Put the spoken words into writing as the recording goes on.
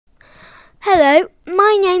Hello,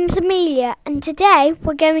 my name's Amelia, and today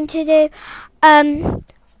we're going to do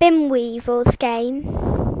Binweevils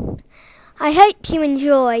game. I hope you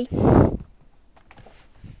enjoy.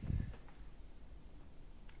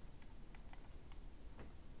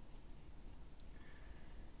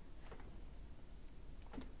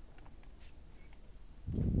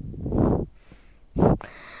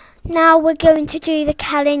 Now we're going to do the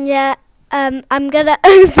calendar. I'm going to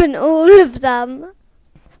open all of them.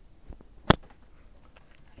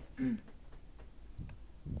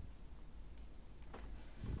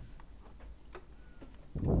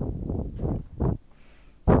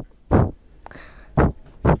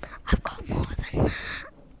 I've got more than that.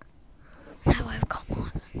 No, I've got more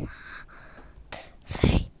than that.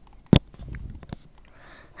 See?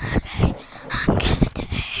 Okay, I'm gonna do.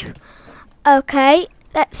 Okay,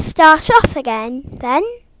 let's start off again then.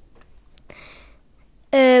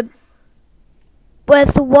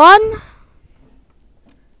 Where's the 1?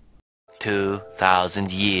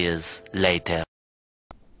 2,000 years later.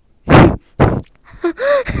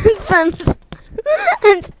 I'm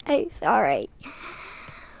so sorry.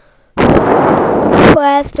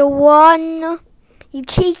 Where's the 1? You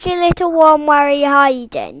cheeky little one, where are you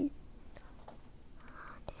hiding?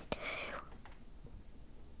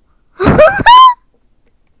 1.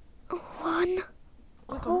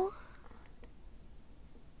 Oh.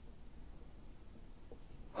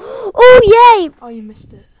 Oh, yay! Oh, you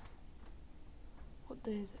missed it. What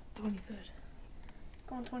day is it? 23rd.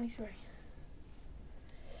 Go on, 23.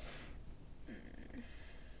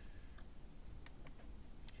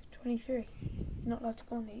 You're not allowed to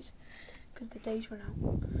go on these because the days run out.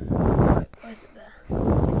 Right, where's it there? Click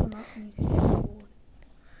on that and you get a reward.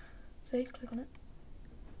 See, click on it.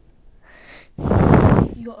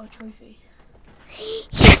 You got a trophy.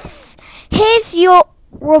 Yes! Here's your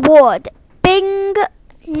reward. Bing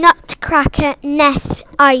Nutcracker Nest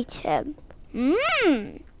item.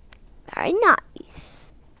 Very nice.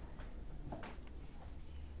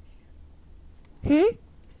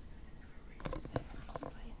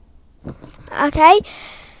 Okay,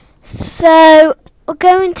 so we're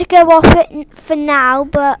going to go off it for now,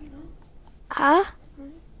 but I'm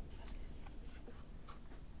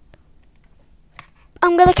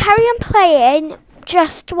going to carry on playing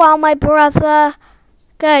just while my brother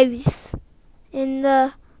goes in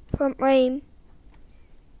the front room.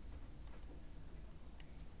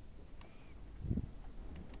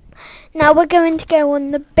 Now we're going to go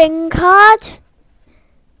on the Bing card.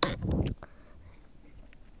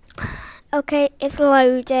 Okay, it's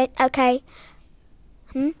loaded. Okay.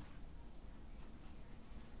 Okay.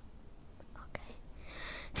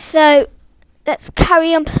 So let's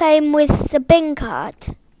carry on playing with the Bing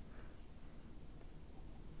card.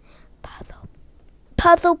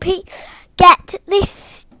 Puzzle piece. Get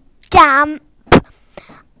this stamp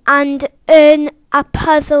and earn a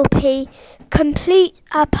puzzle piece. Complete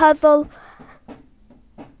a puzzle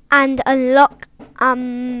and unlock a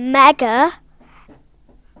mega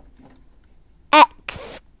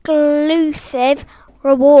exclusive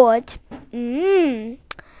reward.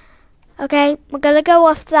 Okay, we're gonna go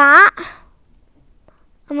off that.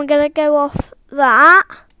 And we're gonna go off that.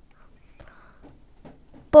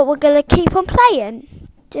 But we're gonna keep on playing.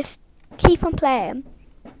 Just keep on playing.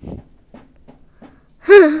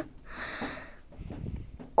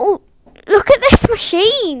 Oh, look at this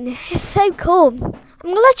machine. It's so cool. I'm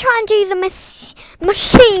gonna try and do the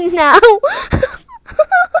machine now.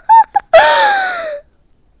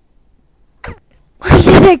 Why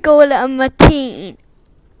did I call it a machine?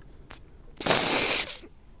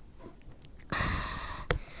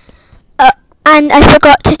 And I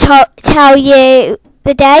forgot to tell you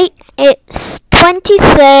the date. It's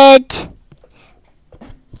 23rd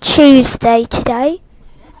Tuesday today.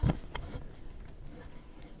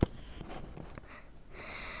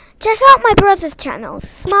 Check out my brother's channels,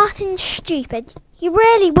 Smart and Stupid. You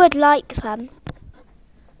really would like them.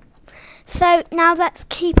 So now let's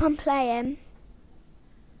keep on playing.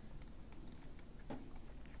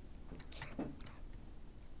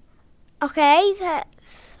 Okay,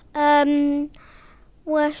 that's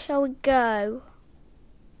where shall we go?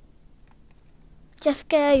 Just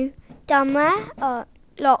go down there. Oh,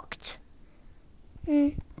 locked.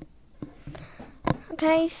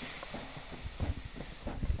 Okay.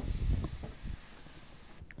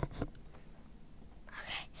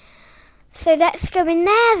 So let's go in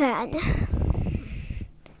there then.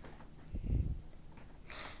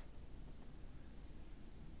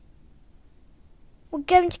 We're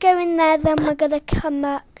going to go in there, then we're going to come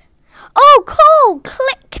back. Oh, cool!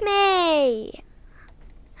 Click me!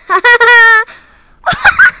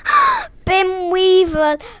 Binweevils.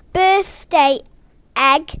 another birthday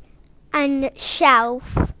egg and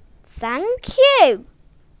shelf. Thank you.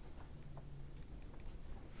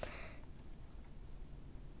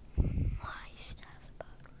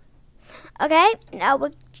 Okay, now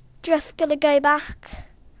we're just going to go back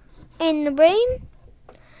in the room.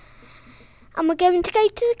 And we're going to go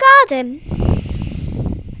to the garden.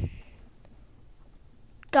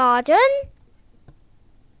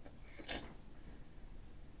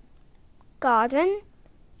 Garden.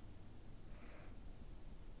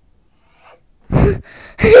 It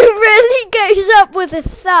really goes up with a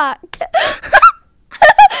suck.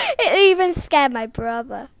 It even scared my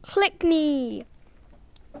brother. Click me.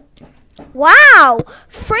 Wow,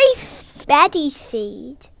 free speedy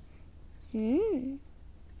seed.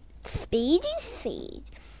 Speedy seed.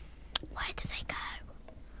 Where do they go?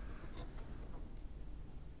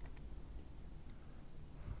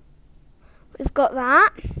 We've got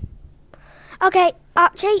that. Okay,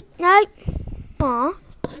 Archie, no. Aw.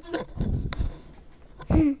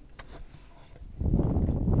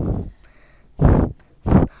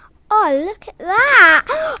 Oh, look at that.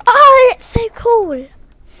 Oh, it's so cool.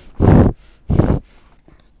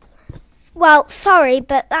 Well, sorry,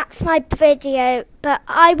 but that's my video. But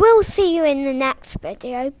I will see you in the next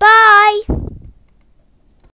video. Bye.